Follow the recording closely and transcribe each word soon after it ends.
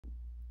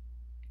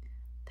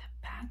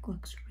bag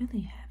looks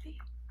really heavy.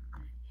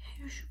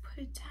 Yeah, you should put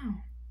it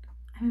down.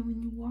 I mean, when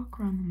you walk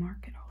around the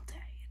market all day,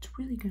 it's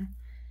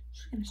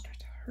just gonna start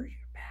to hurt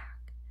your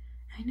back.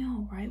 I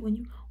know, right? When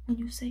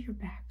you say your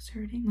back's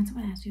hurting, when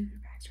someone asks you if your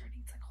back's hurting,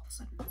 it's like all of a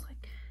sudden it's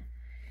like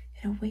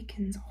it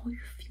awakens all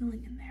your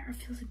feeling in there. It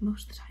feels like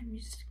most of the time you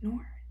just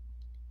ignore it.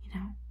 You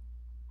know?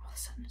 All of a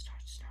sudden it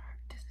starts to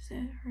hurt. Is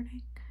it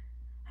hurting?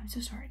 I'm so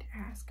sorry to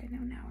ask. I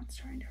know now it's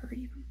starting to hurt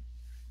even.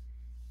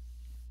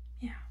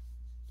 Yeah.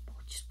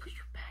 But just put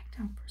your back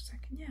down for a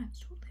second. Yeah, it's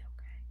totally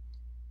okay.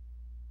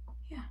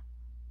 Yeah.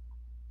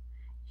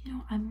 You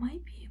know, I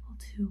might be able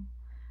to.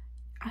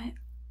 I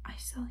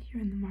sell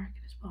here in the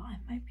market as well. I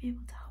might be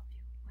able to help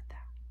you with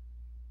that.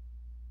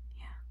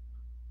 Yeah.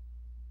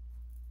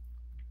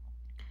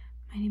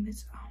 My name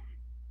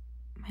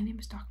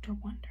is Dr.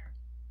 Wonder.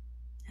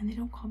 And they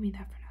don't call me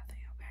that for nothing,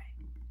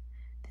 okay?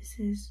 This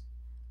is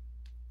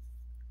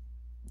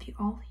the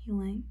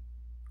all-healing,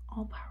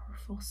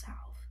 all-powerful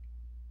Salve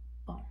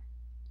balm.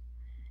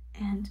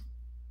 And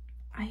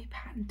I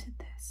patented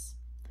this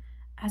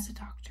as a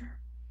doctor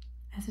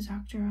of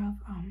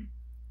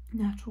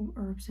natural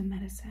herbs and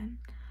medicine.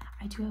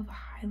 I do have a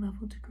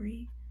high-level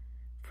degree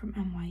from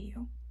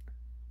NYU.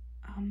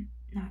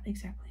 Not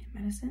exactly in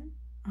medicine,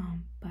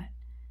 but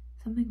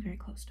something very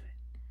close to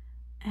it.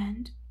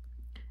 And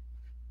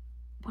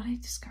what I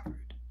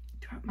discovered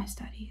throughout my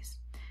studies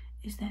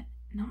is that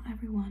not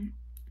everyone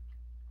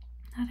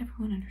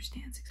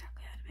understands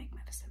exactly how to make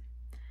medicine.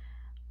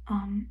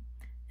 And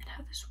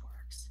how this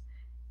works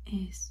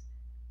is,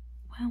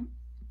 well,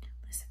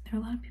 listen, there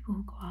are a lot of people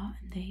who go out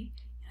and they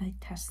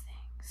test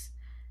things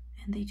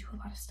and they do a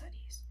lot of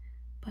studies,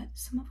 but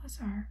some of us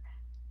are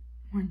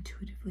more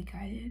intuitively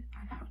guided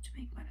on how to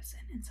make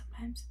medicine, and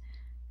sometimes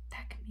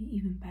that can be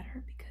even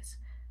better, because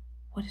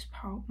what is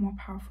more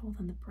powerful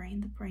than the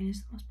brain? The brain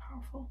is the most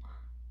powerful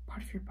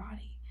part of your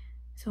body.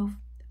 So if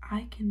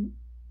I can,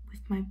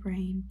 with my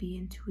brain, be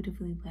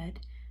intuitively led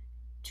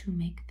to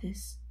make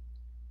this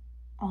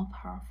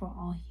all-powerful,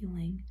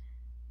 all-healing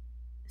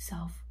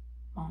Salve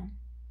balm,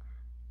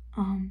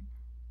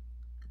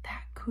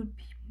 that could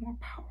be more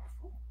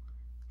powerful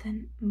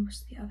than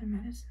most of the other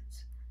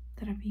medicines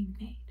that are being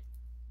made.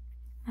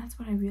 That's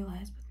what I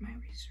realized with my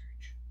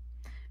research,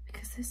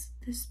 because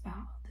this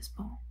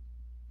balm,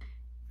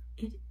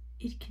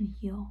 it can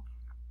heal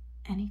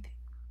anything.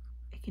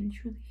 It can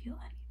truly heal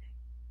anything.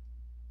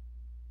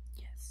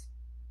 Yes.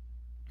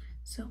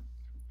 So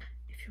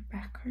if your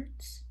back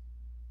hurts,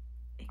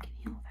 it can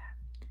heal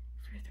that.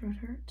 If your throat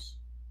hurts,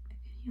 it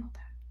can heal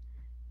that.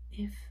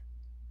 If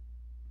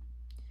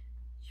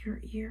your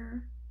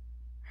ear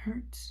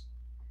hurts,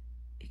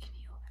 it can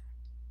heal that.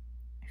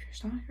 If your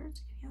stomach hurts,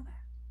 it can heal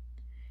that.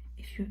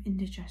 If you have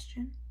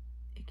indigestion,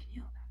 it can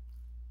heal that.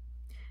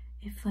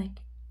 If I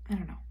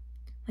don't know,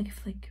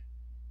 if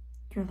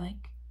your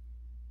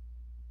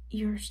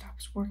ear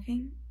stops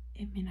working,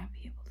 it may not be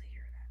able to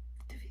hear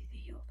that, to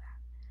heal that,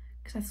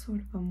 because that's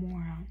sort of a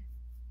more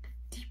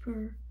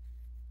deeper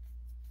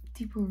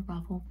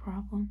level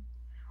problem.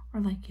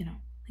 Or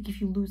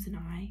if you lose an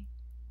eye,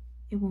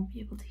 it won't be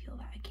able to heal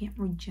that. It can't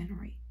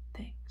regenerate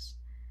things.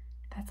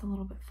 That's a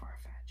little bit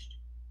far-fetched.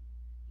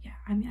 Yeah,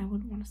 I mean, I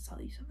wouldn't want to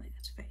sell you something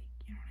that's fake,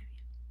 you know what I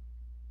mean?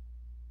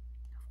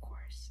 Of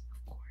course.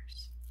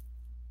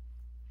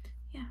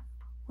 Yeah,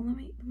 well, let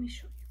me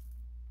show you.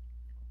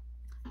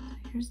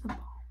 So here's the balm.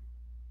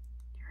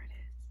 Here it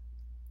is.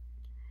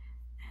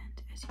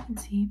 And as you can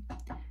see,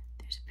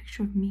 there's a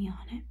picture of me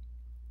on it.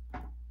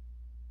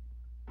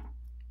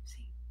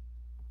 See?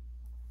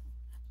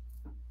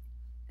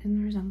 Isn't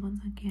the resemblance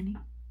uncanny?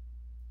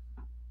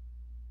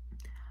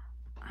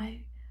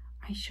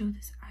 I show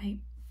this, I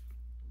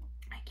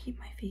keep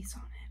my face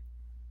on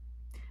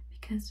it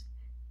because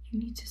you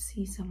need to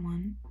see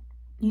someone,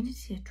 you need to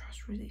see a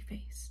trustworthy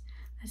face.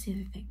 That's the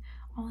other thing.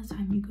 All the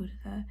time you go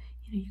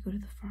to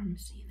the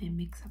pharmacy and they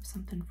mix up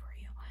something for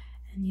you,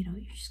 and you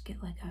just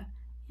get like a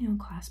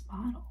glass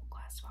bottle,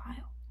 glass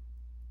vial,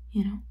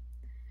 and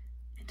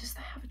does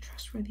that have a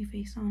trustworthy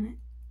face on it?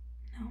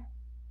 No.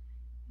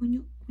 When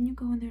you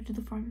go in there, do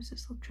the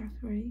pharmacist look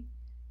trustworthy?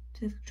 Do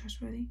they look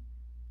trustworthy?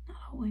 Not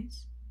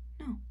always.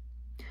 No.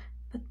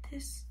 But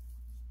this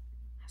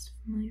has a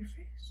familiar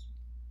face.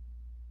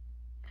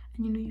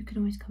 And you can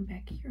always come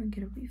back here and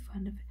get a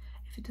refund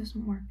if it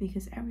doesn't work,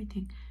 because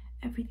everything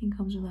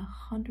comes with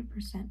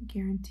 100%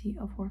 guarantee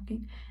of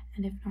working,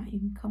 and if not, you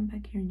can come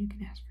back here and you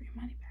can ask for your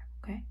money back,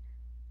 okay?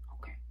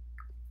 Okay.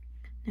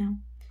 Now,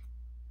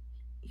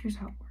 here's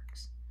how it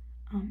works.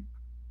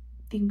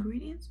 The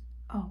ingredients,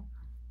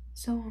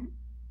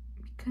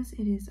 because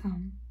it is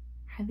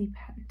highly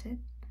patented,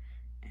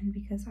 and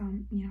because I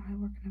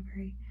work in a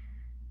very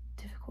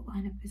difficult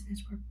line of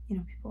business where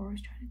people are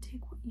always trying to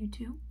take what you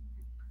do.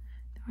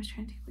 They're always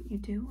trying to take what you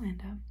do,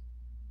 and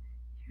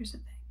here's the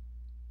thing.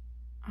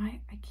 I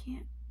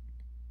can't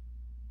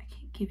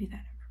give you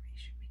that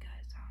information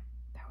because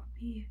that would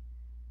be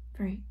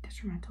very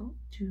detrimental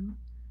to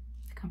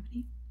the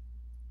company,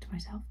 to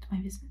myself, to my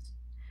business.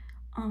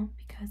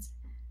 Because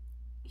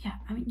yeah,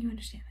 I mean, you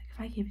understand, if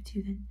I gave it to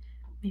you, then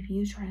maybe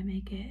you try to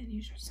make it and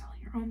you start selling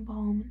your own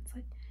balm, and it's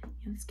like,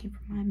 you know, this came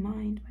from my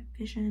mind, my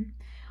vision.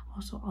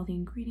 Also, all the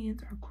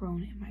ingredients are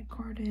grown in my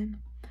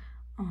garden.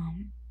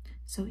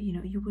 So, you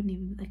know, you wouldn't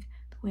even, like,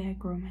 the way I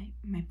grow my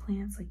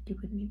plants, like, you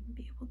wouldn't even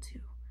be able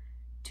to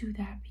do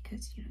that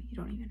because, you know, you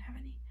don't even have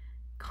any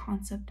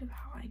concept of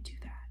how I do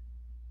that.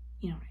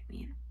 You know what I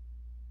mean?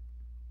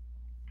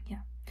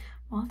 Yeah.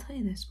 Well, I'll tell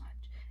you this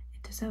much.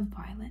 It does have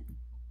violet,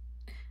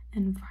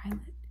 and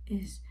violet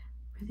is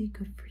really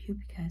good for you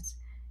because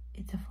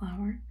it's a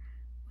flower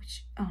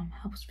which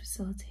helps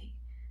facilitate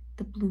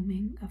the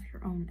blooming of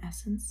your own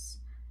essence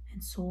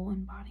and soul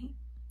and body.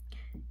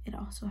 It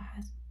also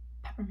has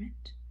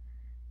peppermint,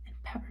 and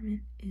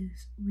peppermint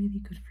is really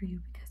good for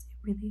you because it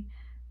really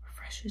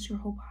refreshes your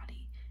whole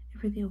body.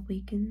 It really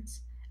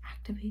awakens,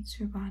 activates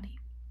your body.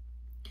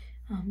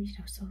 You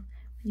know, so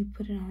when you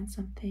put it on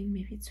something,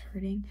 maybe it's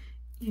hurting,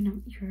 you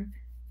know, your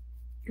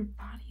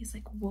body is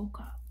like woke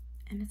up,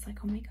 and it's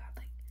like, oh my god,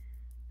 like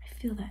I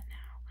feel that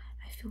now.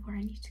 I feel where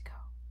I need to go.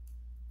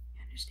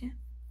 You understand?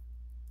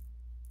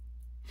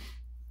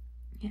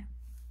 Yeah.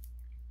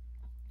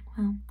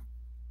 Well,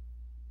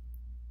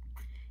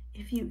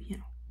 if you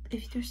know,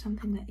 if there's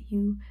something that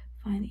you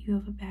find that you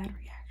have a bad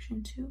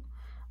reaction to,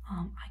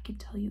 I could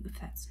tell you if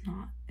that's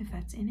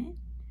in it.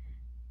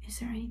 Is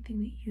there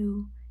anything that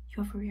you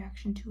have a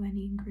reaction to,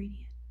 any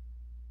ingredient?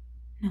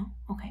 No?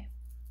 Okay.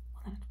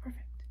 Well, then it's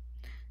perfect.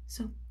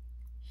 So,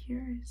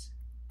 here is...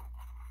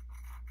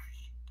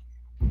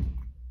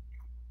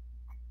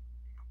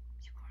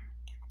 People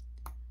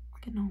are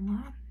getting all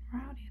loud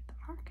and rowdy at the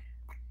market.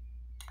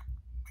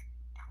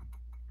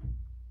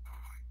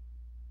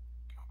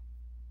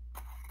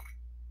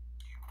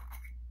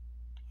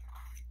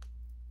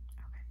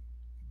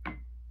 Okay.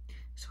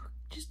 So,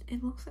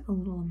 it looks like a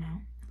little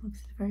amount. It looks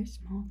like a very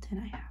small tin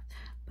I have.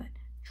 But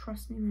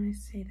trust me when I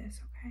say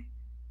this, okay?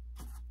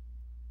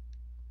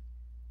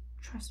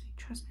 Trust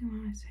me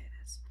when I say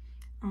this.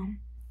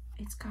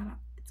 It's got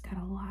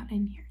a lot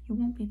in here. You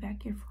won't be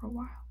back here for a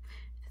while.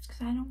 It's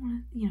because I don't want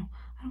to, you know,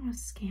 I don't want to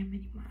scam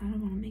anyone. I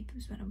don't want to make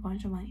them spend a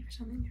bunch of money for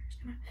something they're just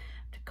gonna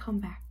have to come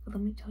back. But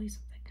let me tell you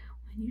something.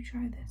 When you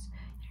try this,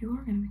 you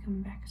are gonna be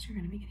coming back because you're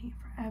gonna be getting it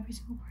for every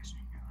single person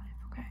in your life,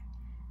 okay?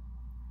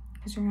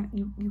 Because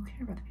you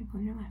care about the people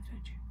in your life,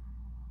 don't you?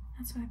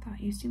 That's what I thought.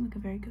 You seem like a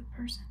very good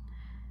person,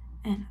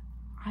 and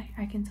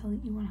I can tell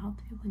that you want to help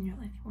the people in your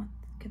life. You want to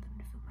get them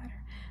to feel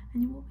better,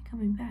 and you will be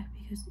coming back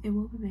because it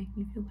will be making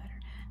you feel better,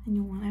 and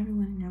you'll want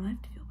everyone in your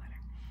life to feel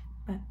better.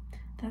 But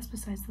that's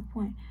besides the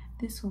point.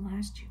 This will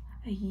last you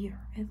a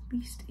year, at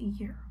least a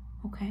year,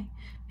 okay?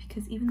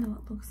 Because even though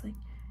it looks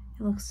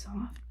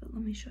soft, but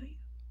let me show you.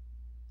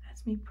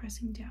 That's me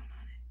pressing down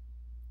on it.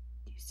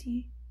 Do you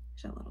see?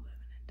 There's a little bit of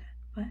an indent,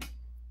 but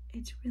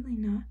it's really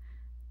not.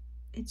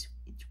 It's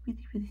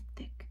really, really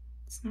thick.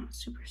 It's not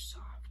super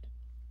soft.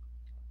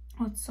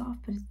 Well, it's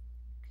soft, but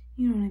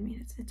you know what I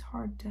mean. It's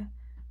hard to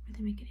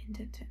really make it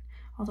indented.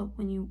 Although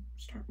when you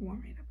start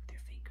warming it up with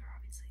your finger,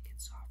 obviously it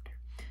gets softer.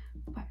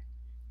 But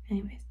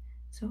anyways,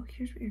 so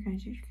here's what you're gonna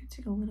do. You're gonna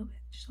take a little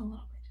bit, just a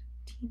little bit,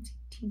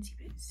 teensy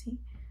bit. See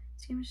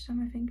how much is on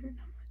my finger?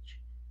 Not much.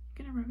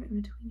 You're gonna rub it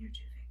in between your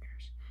two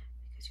fingers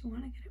because you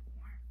want to get it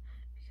warm.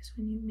 Because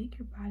when you make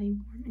your body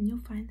warm, and you'll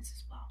find this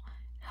as well,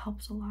 it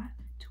helps a lot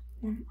to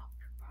warm up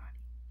your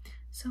body.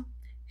 So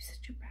you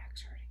said your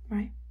back's hurting,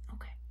 right?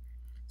 Okay.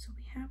 So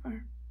we have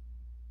our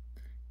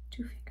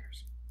two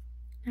fingers.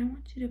 Now I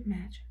want you to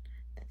imagine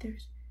that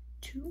there's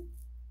two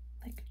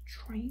like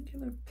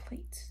triangular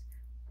plates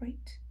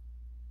right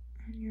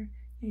on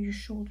your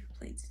shoulder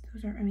plates.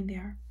 Those are, I mean, they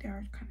are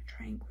kind of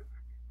triangular,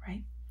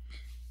 right?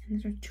 And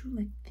those are two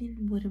like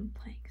thin wooden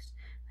planks.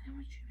 And I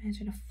want you to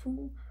imagine a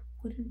full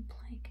wooden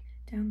plank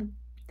down the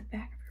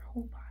back of your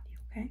whole body,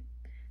 okay?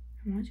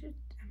 I'm gonna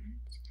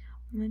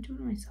do it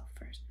on myself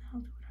first, and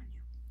I'll do it on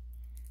you.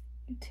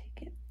 You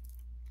take it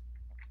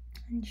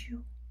and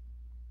you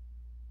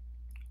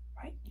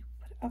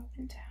put it up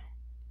and down.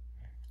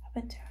 Up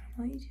and down.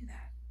 While you do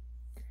that,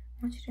 I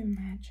want you to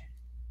imagine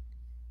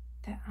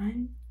that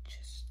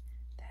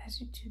as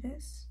you do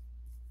this,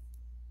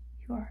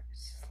 you are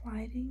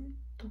sliding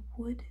the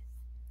wood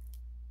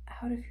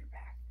out of your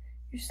back.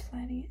 You're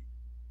sliding it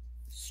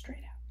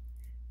straight out.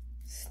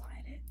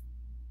 Slide it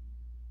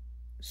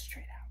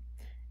straight out.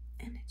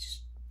 And it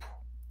just,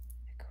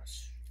 it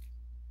goes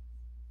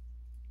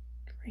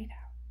straight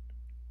out.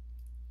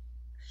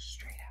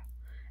 Straight out.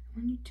 And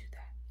when you do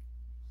that,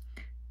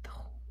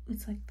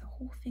 it's like the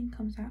whole thing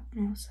comes out,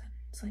 and all of a sudden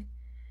it's like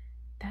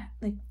that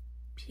like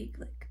big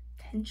like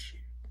tension.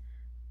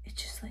 It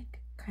just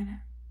like kind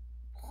of,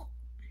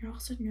 and all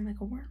of a sudden you're like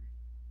a worm.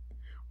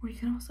 Or you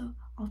can also,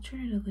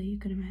 alternatively, you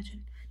can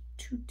imagine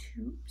two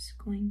tubes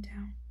going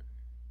down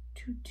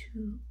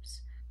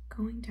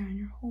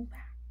your whole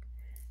back,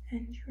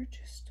 and you're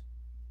just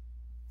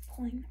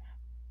pulling them out.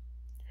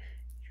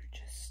 You're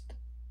just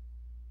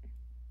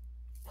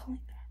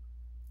pulling them out.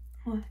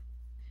 What?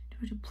 Do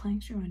we do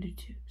planks or do we do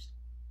tubes?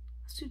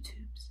 Let's do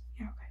tubes.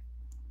 Yeah, okay.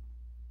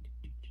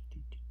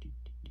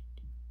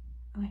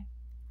 Okay,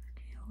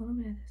 a little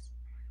bit of this.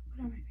 I'm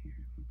gonna put on my finger.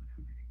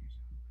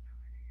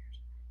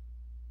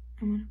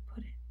 I'm gonna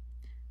put it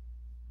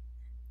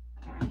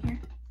right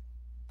here.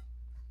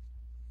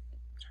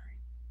 Sorry.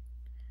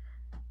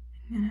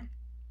 I'm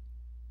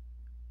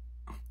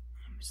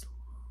just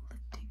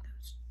lifting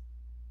those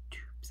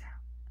tubes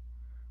out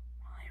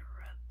while I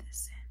rub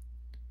this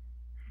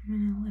in.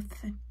 I'm gonna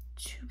lift the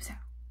tubes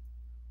out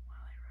while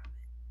I rub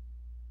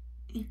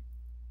it in.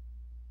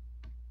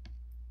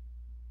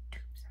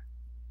 Tubes out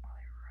while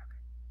I rub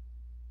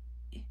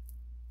it in.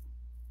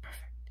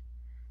 Perfect.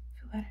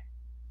 Feel better?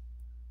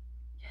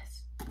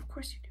 Yes, of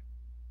course you do.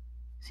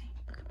 See,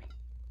 look at me.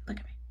 Look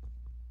at me.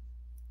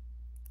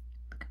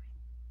 Look at me.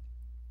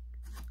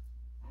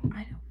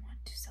 I don't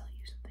want to sell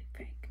you something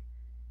fake.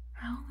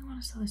 I only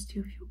want to sell this to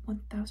you if you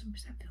 1000%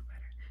 feel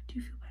better. Do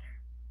you feel better?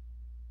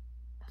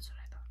 That's what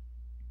I thought.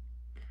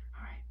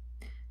 Alright.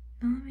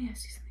 Now let me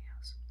ask you something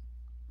else.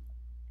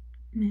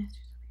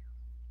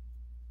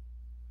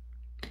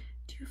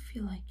 Do you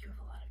feel like you have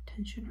a lot of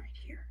tension right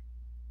here?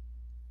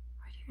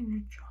 Right here in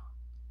your jaw?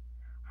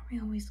 Are we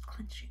always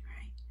clenching,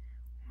 right?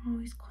 We're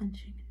always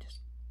clenching and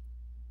just,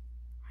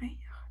 right?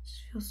 Oh, it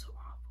just feels so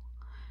awful.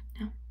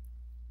 Now,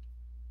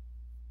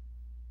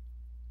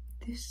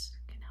 this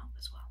can help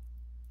as well.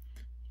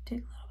 You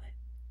take a little bit.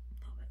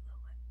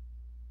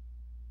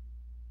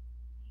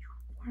 You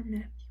warm it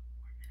up.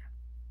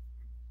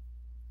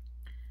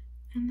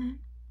 And then,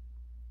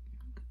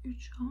 look at your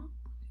jaw.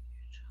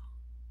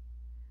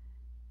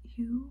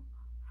 You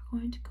are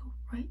going to go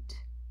right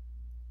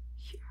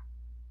here.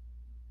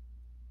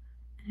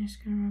 And you're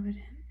just going to rub it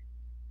in.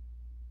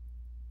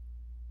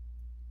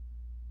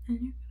 And you're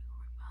going to go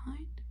right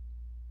behind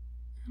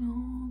and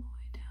all the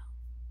way down.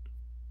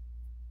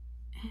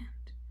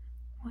 And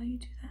while you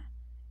do that,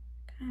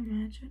 can I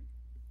imagine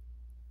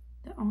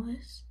that all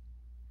this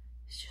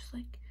is just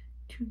like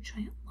 2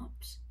 giant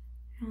lumps?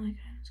 You know, like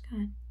I'm just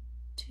going to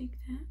take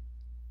that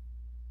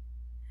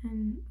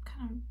and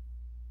kind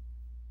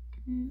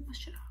of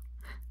mush it out.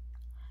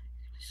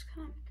 Just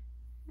kind of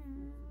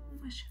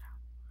mush it out.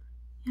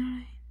 You know what I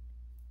mean?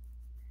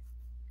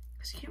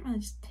 Because you can't really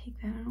just take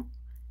that out.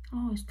 It'll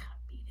always kind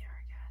of be there,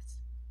 I guess.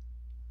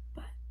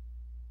 But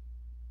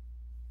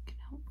it can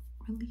help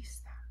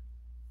release that.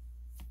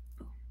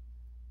 Boom.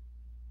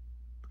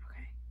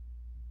 Okay.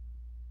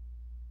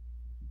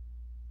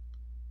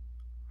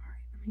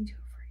 Alright, let me do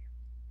it for you.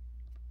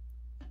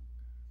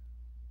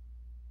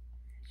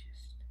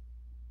 Just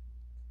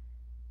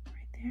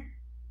right there.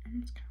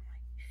 And it's kind of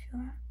like, you feel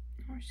that?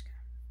 And we're just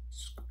gonna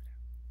scoop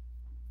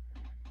it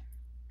out.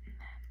 And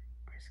then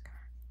we're just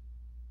gonna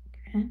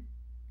get it in.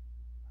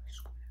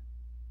 Scoop it out.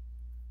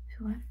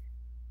 Feel better?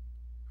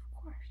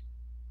 Of course.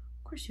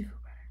 Of course you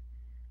feel better.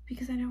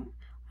 Because I don't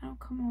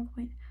come all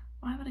the way.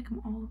 Why would I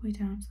come all the way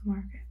down to the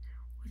market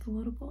with a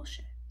load of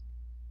bullshit?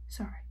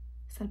 Sorry,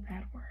 I said a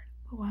bad word.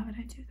 But why would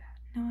I do that?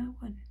 No, I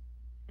wouldn't.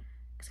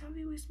 Because that would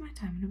be a waste of my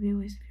time and it would be a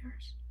waste of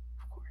yours.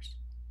 Of course.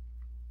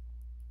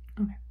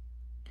 Okay.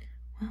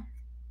 Well,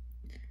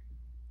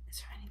 is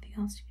there anything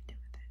else you can do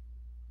with it?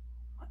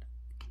 What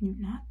can you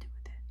not do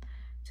with it?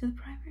 So the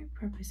primary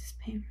purpose is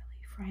pain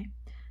relief, right?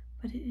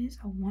 But it is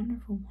a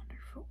wonderful,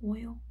 wonderful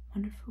oil,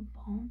 wonderful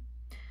balm.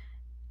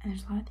 And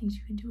there's a lot of things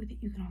you can do with it.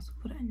 You can also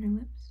put it on your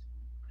lips.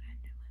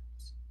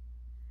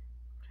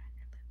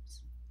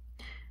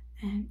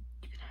 And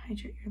you can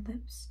hydrate your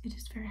lips. It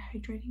is very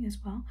hydrating as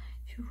well.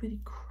 If you have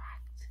really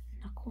cracked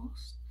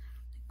knuckles,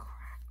 if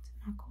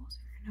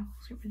your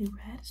knuckles get really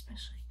red,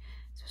 especially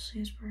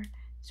as we're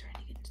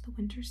starting to get into the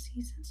winter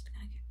season, it's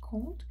gonna get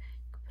cold.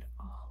 You can put it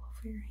all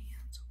over your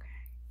hands,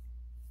 okay?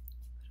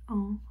 Put it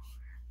all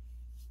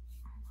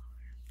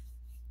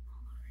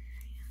over your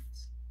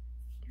hands.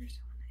 Give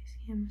yourself a nice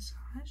hand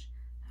massage.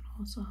 That'll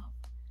also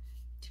help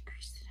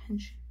decrease the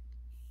tension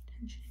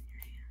in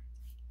your hands.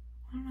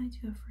 Why don't I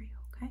do it for you,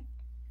 okay?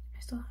 I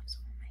still have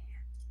some on my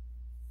hands.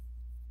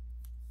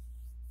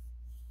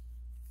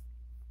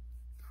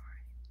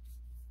 Alright.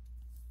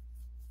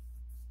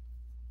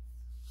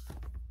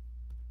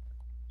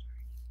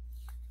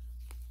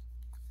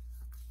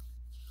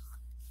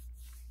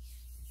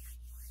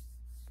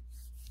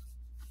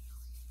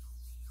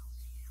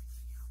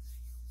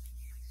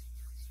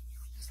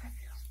 Does that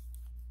feel?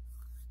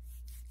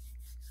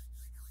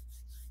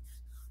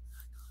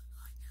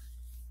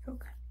 Feel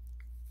good.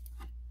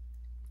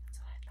 That's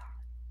what I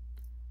thought.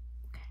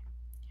 Okay,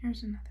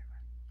 here's another one.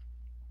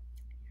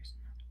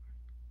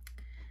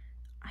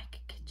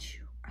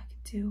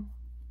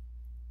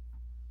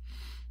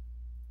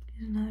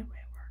 Here's another way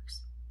it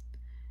works.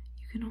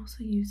 You can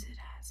also use it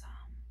as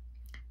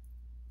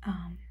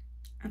an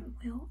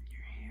oil in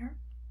your hair.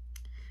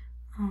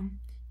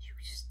 You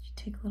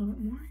take a little bit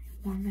more, you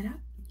warm it up,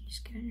 you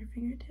just get on your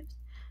fingertips,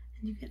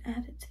 and you can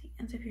add it to the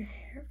ends of your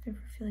hair if you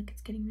ever feel like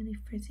it's getting really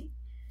frizzy.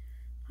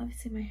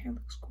 Obviously my hair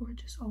looks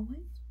gorgeous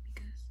always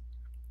because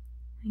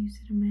I use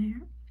it in my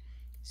hair.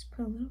 Just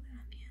put a little bit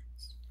on the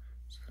ends.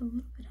 Just put a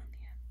little bit on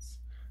the ends.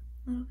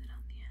 A little bit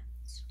on the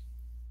ends.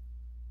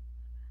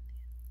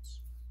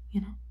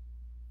 You know?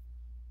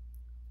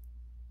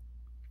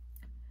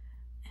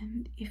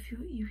 And if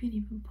you can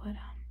even put,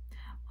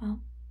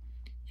 well,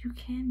 You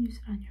can use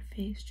it on your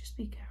face. Just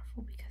be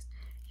careful because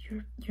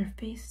your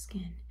face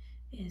skin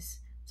is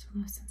some of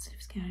the most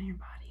sensitive skin on your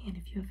body, and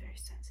if you have very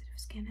sensitive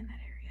skin in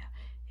that area,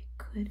 it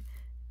could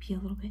be a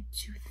little bit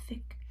too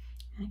thick,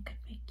 and it could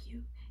make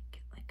you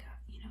get like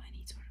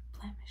any sort of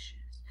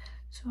blemishes.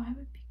 So I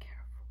would be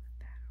careful with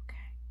that,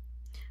 okay?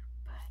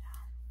 But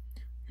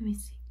let me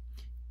see.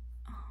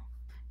 Do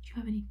you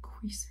have any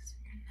creases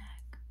in your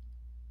neck?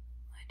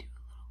 I do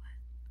a little bit.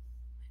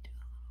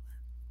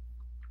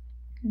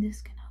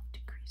 This can help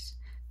decrease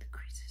the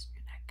creases in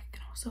your neck. It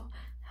can also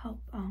help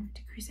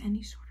decrease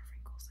any sort of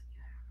wrinkles that you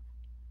have.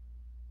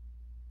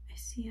 I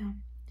see,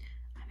 I'm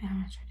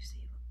not trying to say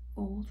you look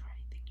old or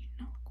anything. You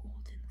do not look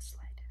old in the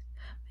slightest.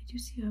 But I do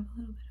see you have a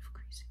little bit of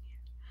creasing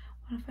here.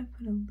 What if I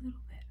put a little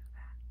bit of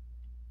that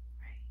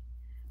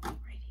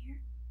right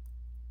here?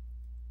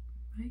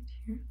 Right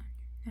here on your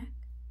neck,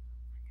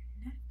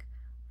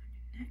 on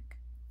your neck.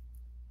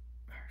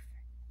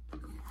 Perfect.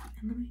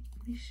 And let me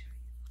show you.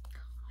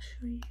 I'll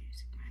show you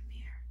using my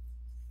mirror.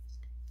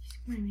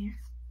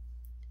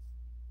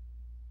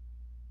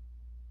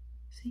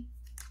 See?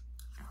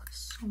 It looks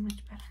so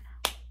much better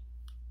now.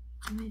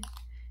 I mean,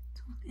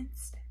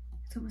 it's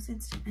almost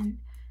instant. And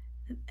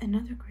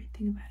another great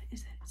thing about it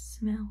is that it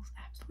smells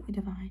absolutely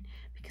divine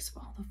because of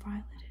all the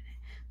violet in it.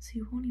 So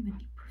you won't even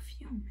need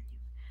perfume, and you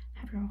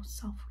have your whole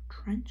self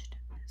drenched in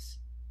this.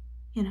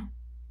 You know?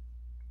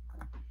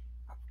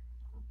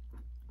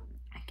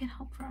 It can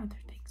help for other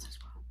things as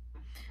well.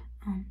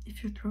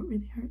 If your throat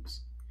really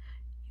hurts,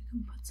 you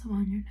can put some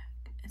on your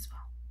neck as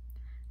well.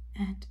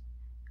 And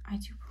I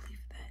do believe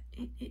that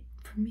it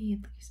for me at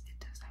least, it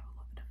does have a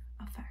lot of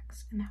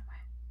effects in that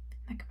way, in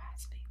that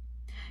capacity.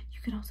 You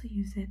could also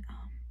use it,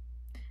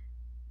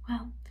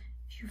 well,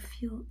 if you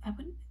feel, I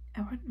wouldn't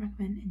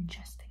recommend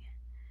ingesting it.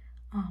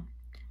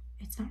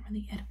 It's not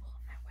really edible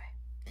in that way.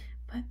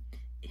 But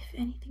if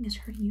anything is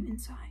hurting you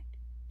inside,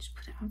 just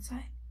put it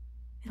outside.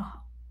 It'll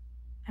help.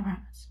 I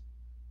promise.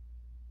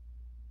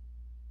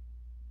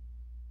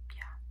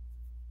 Yeah.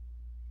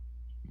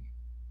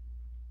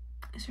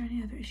 Is there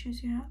any other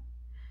issues you have?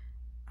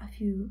 If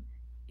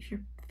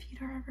your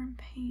feet are ever in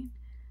pain,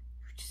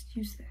 you just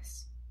use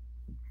this.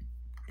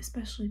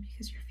 Especially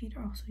because your feet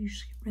are also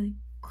usually really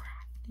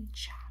cracked and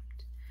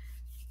chapped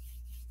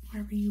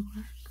wherever you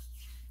work.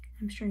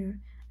 I'm sure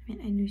I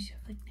know you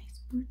have like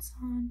nice boots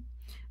on,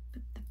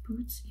 but the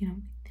boots,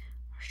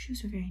 our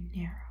shoes are very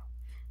narrow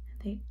and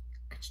they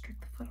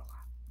constrict the foot a lot.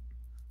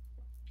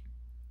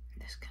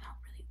 This can help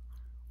really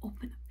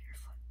open up your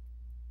foot.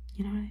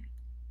 You know what I mean?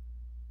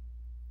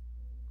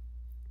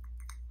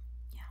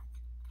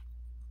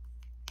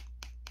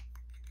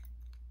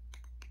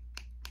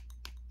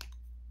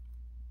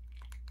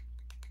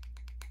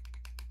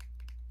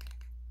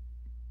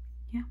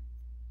 Yeah.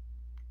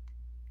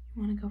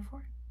 You want to go for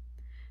it?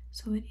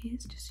 So it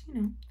is just,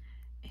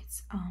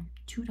 it's $2.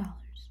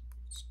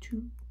 It's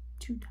 $2.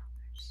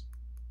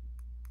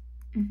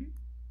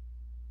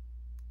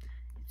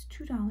 It's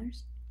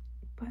 $2,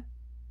 but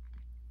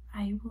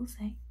I will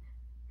say,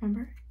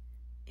 remember,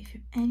 if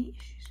you have any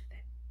issues with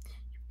it,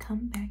 you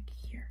come back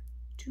here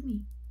to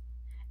me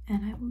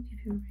and I will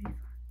give you a refund,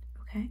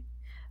 okay?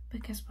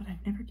 But guess what?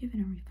 I've never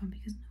given a refund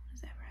because no one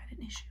has ever had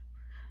an issue.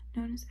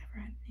 No one has ever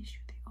had an issue.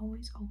 They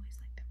always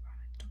like their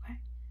product, okay?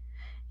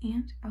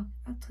 And I'll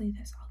tell you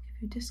this, I'll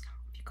give you a discount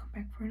if you come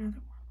back for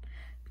another one,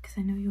 because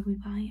I know you'll be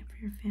buying it for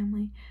your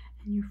family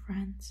and your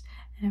friends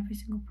and every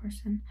single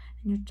person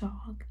and your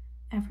dog,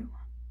 everyone.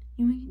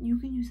 You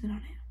can use it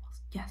on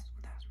animals, yes,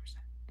 1000%.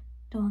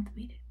 Don't let them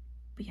eat it,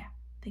 but yeah,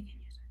 they can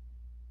use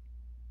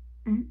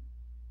it.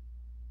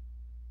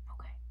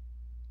 Okay.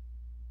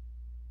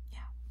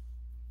 Yeah.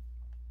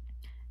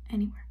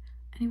 Anywhere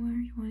you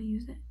want to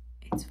use it,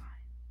 it's fine.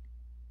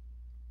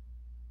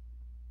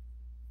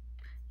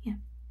 Yeah.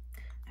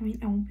 I mean,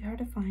 it won't be hard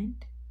to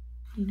find.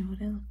 You know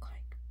what I look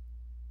like.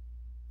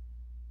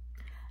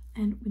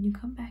 And when you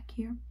come back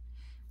here,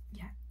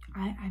 yeah,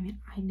 I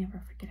mean, I never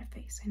forget a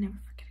face. I never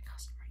forget a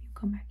customer. You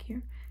come back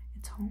here,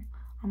 it's home.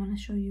 I'm going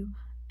to show you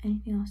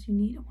anything else you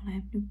need. And when I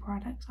have new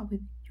products,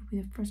 you'll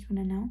be the first one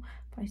to know.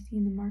 If I see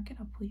in the market,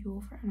 I'll pull you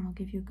over and I'll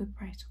give you a good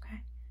price,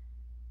 okay?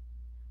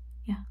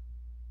 Yeah.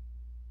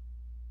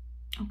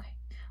 Okay.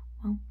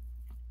 Well,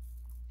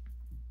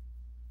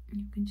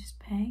 you can just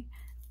pay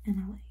and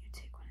I'll let you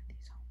take one of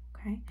these home,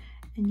 okay?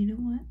 And you know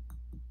what?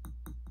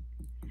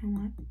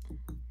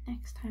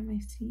 Next time I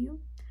see you,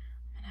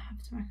 I'm gonna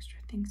have some extra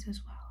things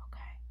as well,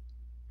 okay?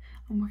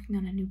 I'm working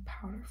on a new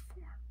powder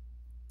form.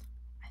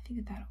 I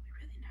think that'll be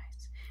really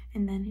nice.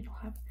 And then it'll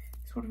have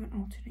sort of an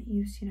alternate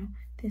use,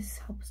 This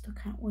helps to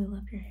kind of oil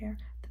up your hair.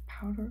 The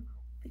powder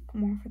will be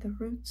more for the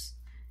roots,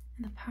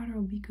 and the powder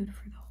will be good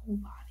for the whole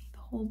body,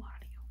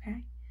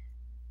 okay?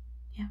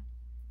 Yeah.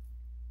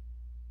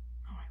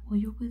 Alright, well,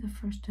 you'll be the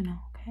first to know,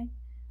 okay?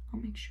 I'll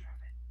make sure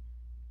of it.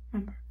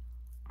 Remember,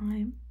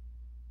 I'm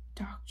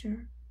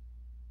Dr.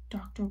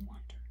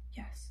 Wonder.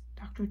 Yes,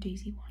 Dr.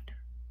 Daisy Wonder.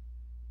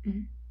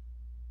 And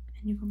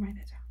you can write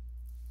that down.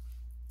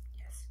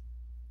 Yes.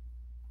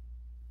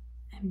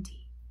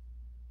 MD.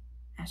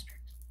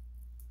 Asterisk.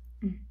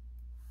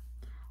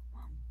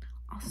 Well,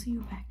 I'll see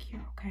you back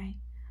here, okay?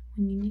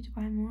 When you need to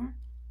buy more,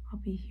 I'll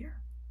be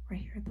here, right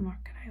here at the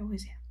market. I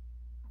always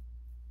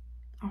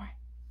am. Alright,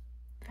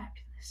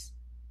 fabulous.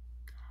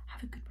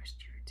 Have a good rest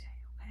of your